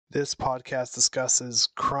This podcast discusses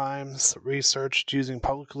crimes researched using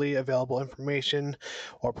publicly available information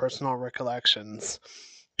or personal recollections.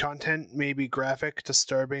 Content may be graphic,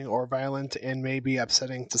 disturbing, or violent and may be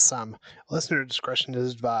upsetting to some. Listener discretion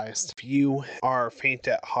is advised. If you are faint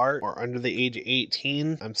at heart or under the age of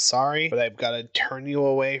 18, I'm sorry, but I've got to turn you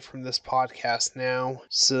away from this podcast now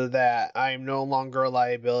so that I'm no longer a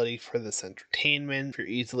liability for this entertainment. If you're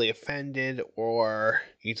easily offended or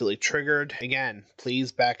easily triggered, again,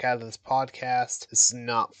 please back out of this podcast. This is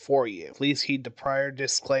not for you. Please heed the prior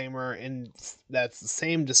disclaimer, and that's the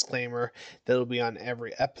same disclaimer that'll be on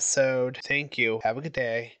every episode. Thank you. Have a good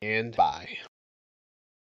day, and bye.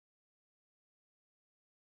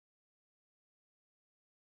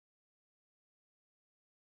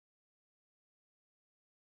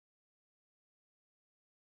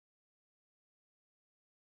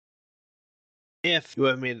 If you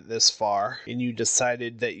have made it this far and you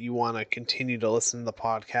decided that you want to continue to listen to the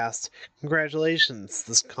podcast, congratulations.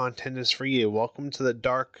 This content is for you. Welcome to the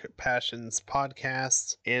Dark Passions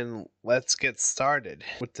podcast, and let's get started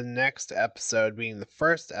with the next episode being the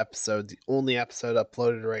first episode, the only episode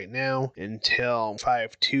uploaded right now until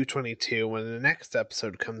 5/2/22 when the next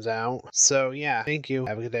episode comes out. So yeah, thank you.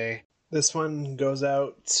 Have a good day. This one goes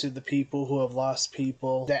out to the people who have lost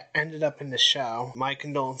people that ended up in the show. My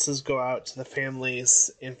condolences go out to the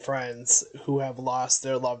families and friends who have lost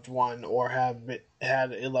their loved one or have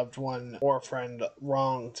had a loved one or friend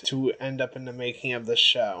wronged to end up in the making of this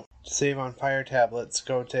show. To save on Fire tablets,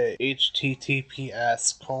 go to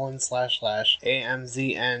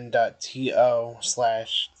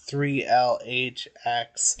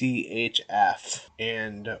https://amzn.to/3lhxdhf,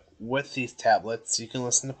 and with these tablets you can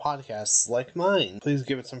listen to podcasts like mine. Please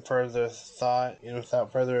give it some further thought, and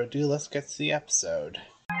without further ado, let's get to the episode.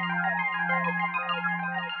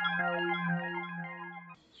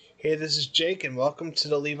 Hey, this is Jake, and welcome to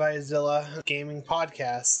the Levi Zilla Gaming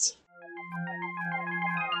Podcast.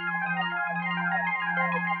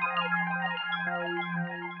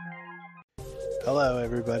 Hello,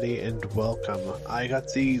 everybody, and welcome. I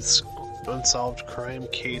got these unsolved crime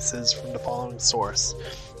cases from the following source.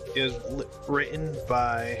 It was written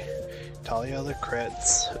by Talia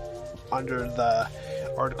Lakritz under the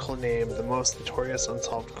article name "The Most Notorious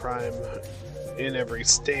Unsolved Crime in Every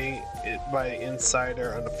State" by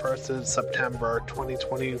Insider on the 1st of September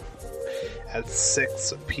 2020 at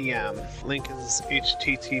 6 p.m. Link is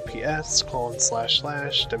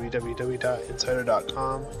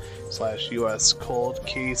https://www.insider.com/US Cold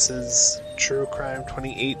Cases True Crime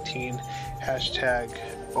 2018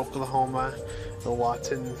 #Oklahoma. The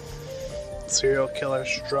Lawton serial killer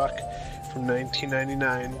struck from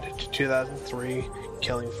 1999 to 2003,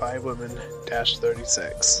 killing 5 women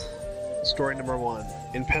 -36. Story number 1.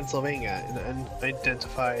 In Pennsylvania, an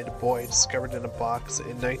unidentified boy discovered in a box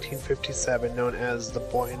in 1957 known as the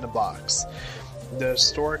Boy in the Box. The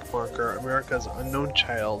historic marker, America's Unknown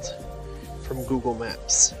Child, from Google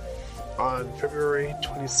Maps. On February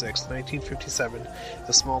 26, 1957,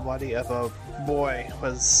 the small body of a boy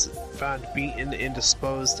was found beaten and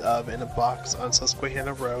disposed of in a box on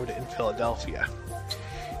Susquehanna Road in Philadelphia.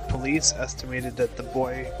 Police estimated that the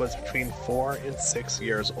boy was between 4 and 6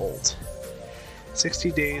 years old.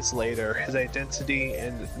 60 days later, his identity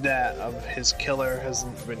and that of his killer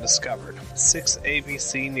hasn't been discovered. 6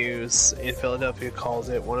 ABC News in Philadelphia calls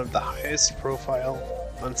it one of the highest profile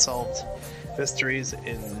unsolved mysteries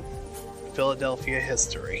in Philadelphia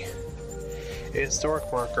history. A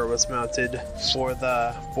historic marker was mounted for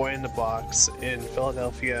the Boy in the Box in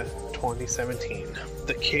Philadelphia 2017.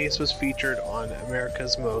 The case was featured on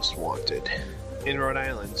America's Most Wanted. In Rhode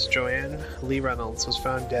Island, Joanne Lee Reynolds was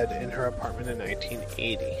found dead in her apartment in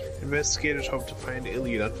 1980. Investigators hope to find a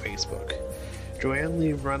lead on Facebook. Joanne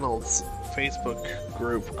Lee Reynolds' Facebook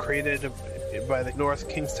group created by the North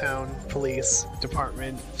Kingstown Police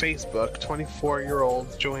Department Facebook.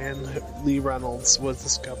 24-year-old Joanne Lee Reynolds was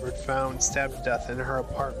discovered found stabbed to death in her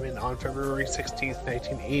apartment on February 16,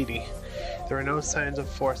 1980. There are no signs of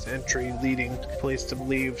forced entry leading police to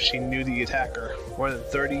believe she knew the attacker. More than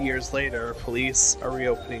 30 years later, police are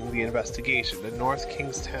reopening the investigation. The North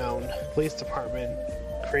Kingstown Police Department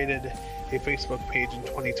created a Facebook page in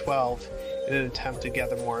 2012 in an attempt to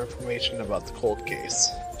gather more information about the cold case.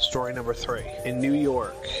 Story number 3. In New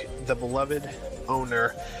York, the beloved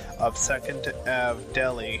owner of 2nd Ave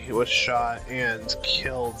Deli was shot and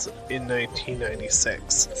killed in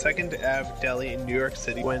 1996. 2nd Ave Deli in New York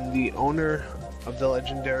City, when the owner of the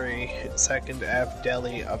legendary 2nd Ave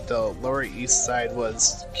Deli of the Lower East Side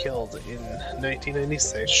was killed in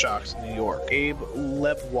 1996, shocked New York. Abe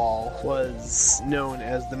Lebowitz was known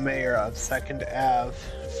as the mayor of 2nd Ave,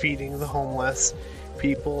 feeding the homeless,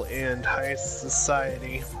 people and high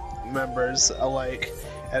society members alike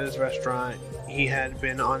at his restaurant. He had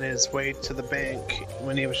been on his way to the bank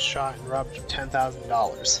when he was shot and robbed of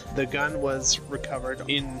 $10,000. The gun was recovered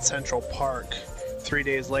in Central Park. 3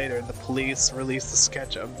 days later, the police released a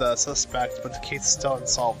sketch of the suspect, but the case is still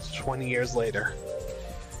unsolved 20 years later.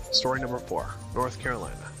 Story number 4, North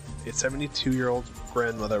Carolina. A 72-year-old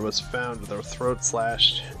grandmother was found with her throat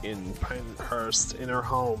slashed in Pinehurst in her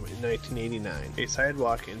home in 1989. A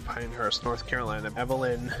sidewalk in Pinehurst, North Carolina.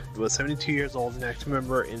 Evelyn was 72 years old, an active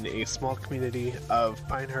member in a small community of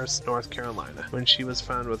Pinehurst, North Carolina, when she was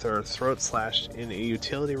found with her throat slashed in a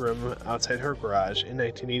utility room outside her garage in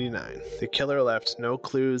 1989. The killer left no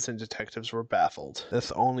clues and detectives were baffled.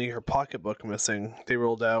 With only her pocketbook missing, they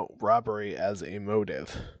ruled out robbery as a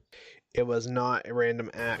motive. It was not a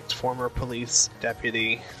random act. Former police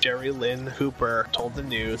deputy Jerry Lynn Hooper told the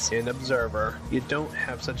News and Observer, "You don't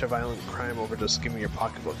have such a violent crime over just give me your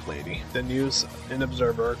pocketbook, lady." The News and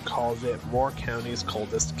Observer calls it Moore County's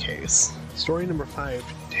coldest case. Story number 5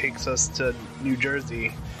 takes us to New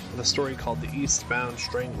Jersey with a story called The Eastbound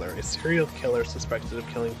Strangler. A serial killer suspected of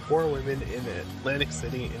killing 4 women in Atlantic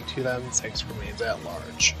City in 2006 remains at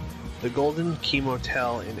large. The Golden Key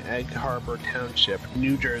Motel in Egg Harbor Township,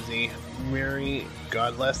 New Jersey, Mary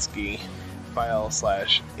Godleski,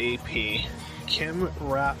 file/AP, Kim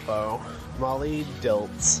Raffo, Molly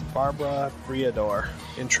Diltz, Barbara Briador,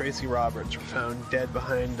 and Tracy Roberts were found dead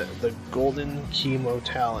behind the Golden Key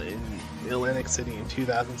Motel in Atlantic City in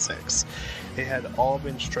 2006. They had all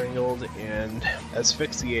been strangled and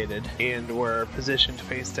asphyxiated and were positioned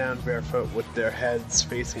face down barefoot with their heads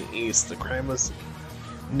facing east. The crime was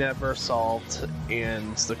never solved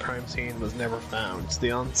and the crime scene was never found.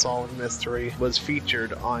 The unsolved mystery was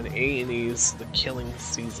featured on A&E's The Killing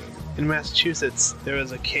Season. In Massachusetts, there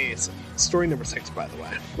was a case, story number 6 by the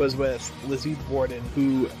way, was with Lizzie Borden,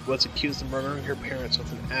 who was accused of murdering her parents with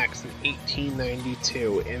an axe in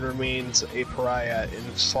 1892 and remains a pariah in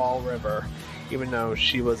Fall River even though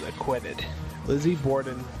she was acquitted. Lizzie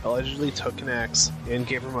Borden allegedly took an axe and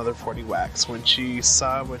gave her mother 40 whacks. When she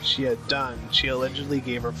saw what she had done, she allegedly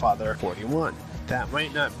gave her father 41. That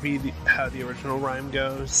might not be how the original rhyme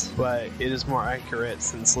goes, but it is more accurate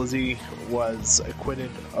since Lizzie was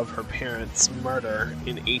acquitted of her parents' murder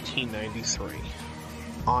in 1893.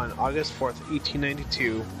 On August 4th,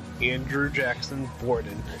 1892, Andrew Jackson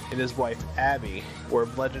Borden and his wife Abby were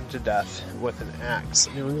bludgeoned to death with an axe.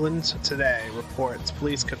 New England Today reports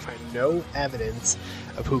police could find no evidence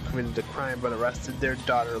of who committed the crime but arrested their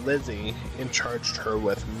daughter Lizzie and charged her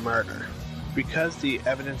with murder. Because the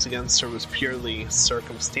evidence against her was purely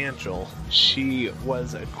circumstantial, she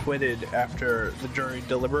was acquitted after the jury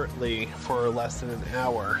deliberately for less than an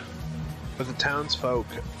hour. But the townsfolk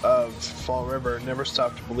of Fall River never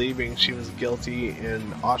stopped believing she was guilty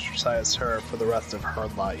and ostracized her for the rest of her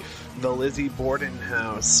life. The Lizzie Borden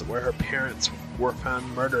house, where her parents were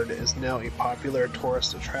found murdered, is now a popular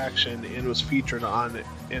tourist attraction and was featured on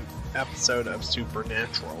an episode of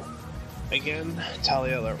Supernatural. Again,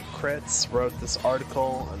 Talia Kritz wrote this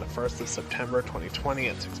article on the 1st of September 2020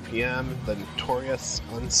 at 6 p.m. The Notorious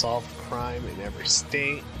Unsolved Crime in Every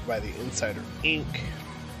State by The Insider Inc.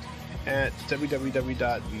 at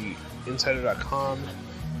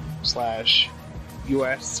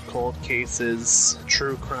www.theinsider.com/US Cold Cases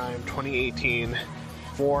True Crime 2018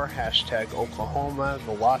 for #Oklahoma.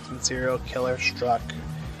 The Lawton serial killer struck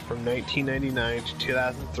from 1999 to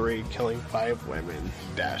 2003, killing 5 women,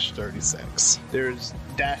 -36. There's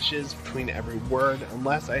dashes between every word,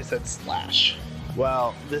 unless I said slash.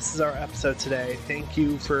 Well, this is our episode today. Thank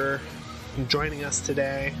you for joining us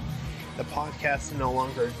today. The podcast is no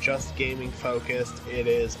longer just gaming focused, it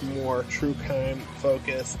is more true crime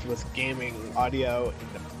focused with gaming audio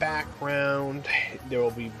in the background. There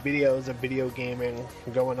will be videos of video gaming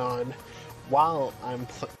going on while I'm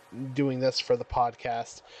doing this for the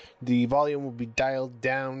podcast. The volume will be dialed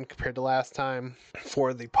down compared to last time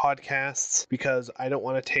for the podcasts because I don't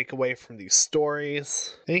want to take away from these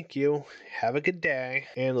stories. Thank you, have a good day,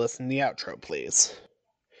 and listen to the outro please.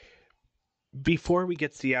 Before we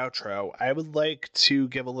get to the outro, I would like to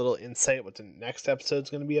give a little insight what the next episode is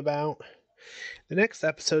going to be about. The next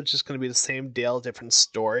episode is just going to be the same deal, different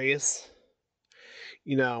stories.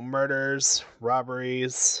 You know, murders,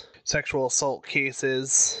 robberies, sexual assault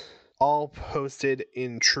cases, all posted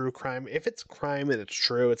in true crime. If it's crime and it's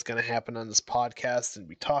true, it's going to happen on this podcast and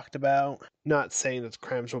be talked about. Not saying that the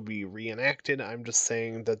crimes will be reenacted, I'm just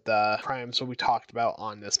saying that the crimes will be talked about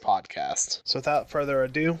on this podcast. So without further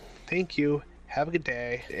ado, thank you, have a good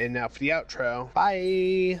day, and now for the outro.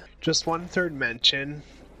 Bye! Just one third mention.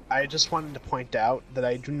 I just wanted to point out that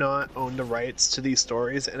I do not own the rights to these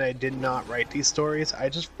stories, and I did not write these stories. I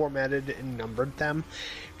just formatted and numbered them.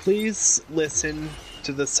 Please listen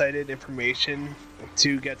to the cited information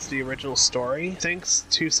to get to the original story. Thanks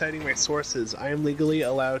to citing my sources, I am legally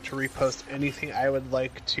allowed to repost anything I would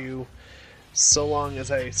like to, so long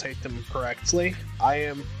as I cite them correctly. I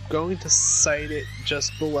am going to cite it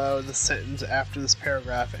just below the sentence after this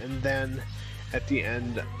paragraph, and then at the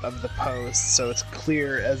end of the post, so it's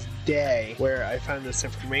clear as day where I found this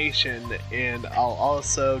information, and I'll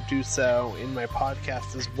also do so in my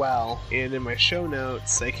podcast as well, and in my show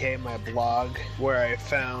notes, aka my blog, where I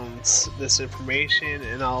found this information,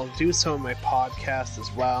 and I'll do so in my podcast as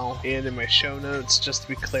well, and in my show notes, just to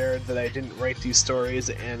be clear that I didn't write these stories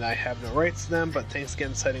and I have no rights to them, but thanks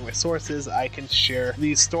again for citing my sources, I can share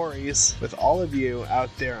these stories with all of you out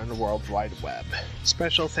there on the World Wide Web.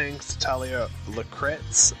 Special thanks to Talia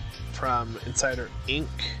Lakritz from Insider Inc.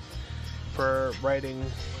 for writing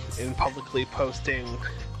and publicly posting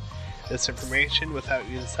this information. Without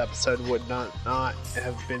you, this episode would not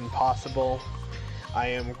have been possible. I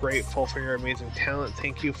am grateful for your amazing talent.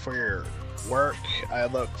 Thank you for your work. I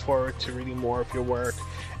look forward to reading more of your work,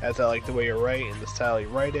 as I like the way you write and the style you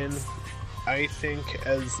write in. I think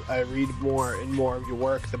as I read more and more of your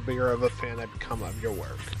work, the bigger of a fan I become of your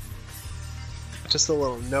work. Just a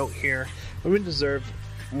little note here. Women deserve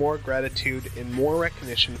more gratitude and more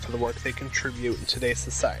recognition for the work they contribute in today's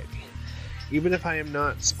society. Even if I am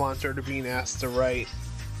not sponsored or being asked to write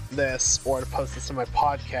this or to post this on my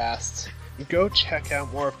podcast, go check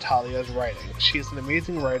out more of Talia's writing. She is an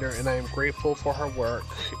amazing writer, and I am grateful for her work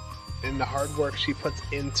and the hard work she puts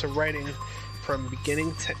into writing from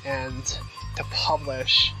beginning to end to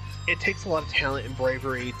publish. It takes a lot of talent and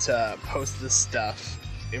bravery to post this stuff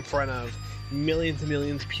in front of millions and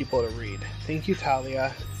millions of people to read. Thank you,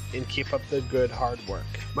 Talia, and keep up the good hard work.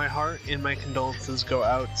 My heart and my condolences go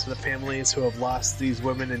out to the families who have lost these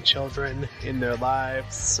women and children in their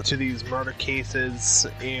lives to these murder cases,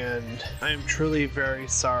 and I am truly very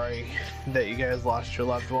sorry that you guys lost your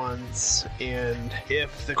loved ones. And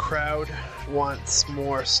if the crowd wants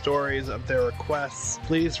more stories of their requests,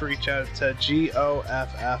 please reach out to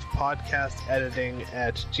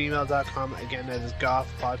goffpodcastediting@gmail.com. Again, that is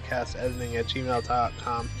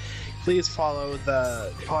goffpodcastediting@gmail.com. Please follow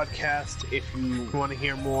the podcast if you want to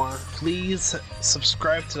hear more. Please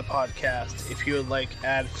subscribe to the podcast if you would like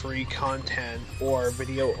ad-free content or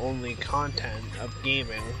video-only content of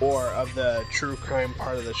gaming or of the true crime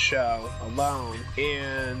part of the show alone.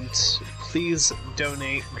 And please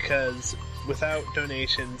donate, because without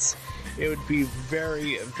donations, it would be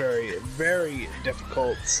very, very, very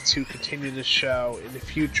difficult to continue the show in the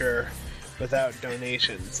future without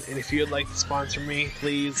donations. And if you'd like to sponsor me,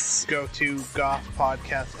 please go to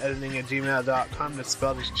goffpodcastediting@gmail.com. That's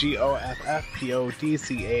spelled as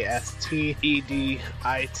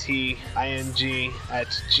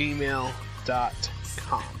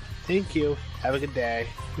goffpodcastediting@gmail.com. Thank you. Have a good day.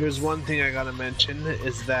 There's one thing I gotta mention,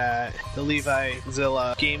 is that the Levi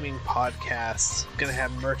Zilla Gaming Podcast is gonna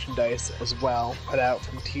have merchandise as well put out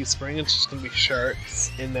from Teespring. It's just gonna be shirts,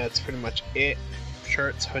 and that's pretty much it.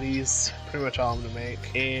 Shirts, hoodies, pretty much all I'm going to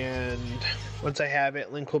make. And once I have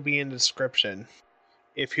it, link will be in the description.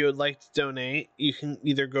 If you would like to donate, you can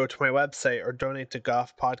either go to my website or donate to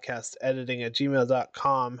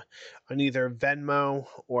goffpodcastediting@gmail.com on either Venmo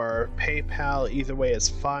or PayPal. Either way is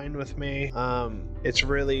fine with me. It's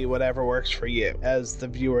really whatever works for you as the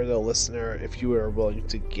viewer, the listener, if you are willing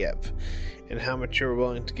to give. And how much you're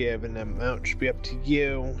willing to give, and the amount should be up to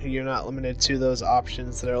you. You're not limited to those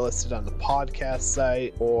options that are listed on the podcast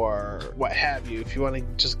site or what have you. If you want to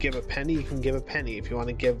just give a penny, you can give a penny. If you want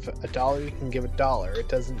to give $1, you can give $1. It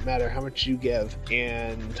doesn't matter how much you give.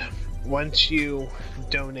 And once you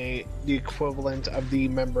donate the equivalent of the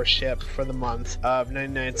membership for the month of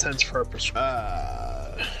 99 cents for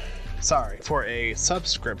a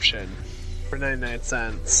subscription for 99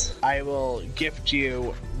 cents, I will gift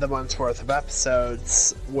you the month's worth of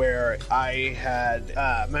episodes where I had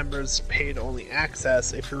members paid only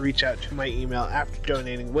access if you reach out to my email after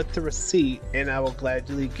donating with the receipt, and I will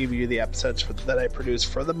gladly give you the episodes that I produce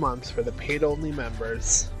for the month for the paid only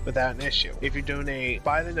members without an issue. If you donate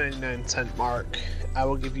by the 99 cent mark, I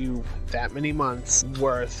will give you that many months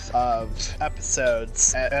worth of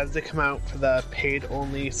episodes as they come out for the paid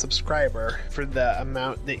only subscriber for the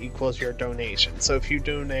amount that equals your donation. So if you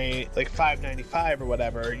donate like $5.95 or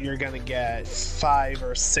whatever, Fiverr, you're going to get 5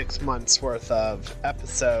 or 6 months worth of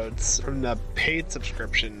episodes from the paid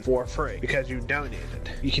subscription for free because you donated.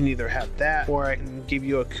 You can either have that, or I can give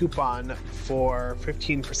you a coupon for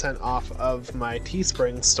 15% off of my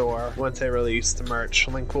Teespring store once I release the merch.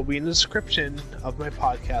 Link will be in the description of my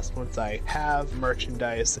podcast once I have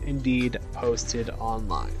merchandise indeed posted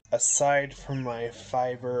online. Aside from my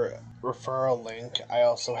Fiverr referral link, I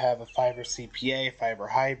also have a Fiverr CPA, Fiverr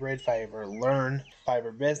Hybrid, Fiverr Learn,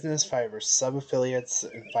 Fiverr Business, Fiverr Sub-Affiliates,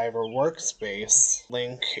 and Fiverr Workspace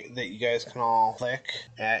link that you guys can all click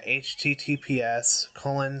at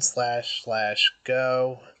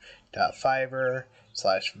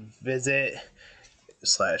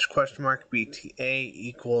https://go.fiverr/visit/?BTA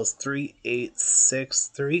equals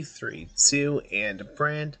 386332 and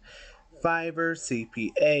brand Fiverr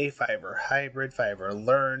CPA, Fiverr Hybrid, Fiverr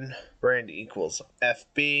Learn, brand equals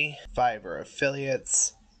FB, Fiverr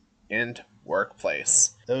Affiliates, and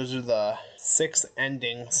Workplace. Those are the 6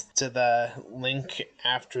 endings to the link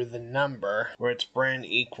after the number, where it's brand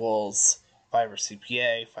equals Fiverr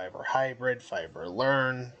CPA, Fiverr Hybrid, Fiverr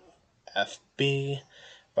Learn, FB,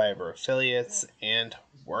 Fiverr Affiliates, and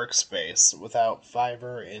Workspace, without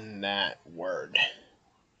Fiverr in that word.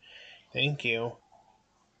 Thank you.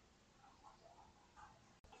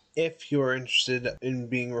 If you are interested in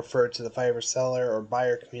being referred to the Fiverr seller or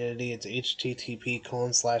buyer community, it's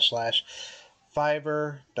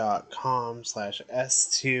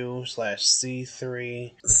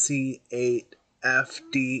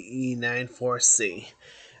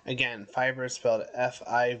Again, Fiverr is spelled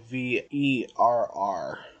FIVERR.com.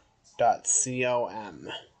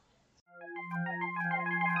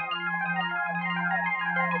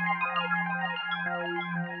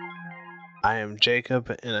 I am Jacob,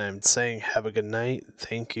 and I'm saying have a good night,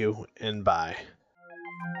 thank you, and bye.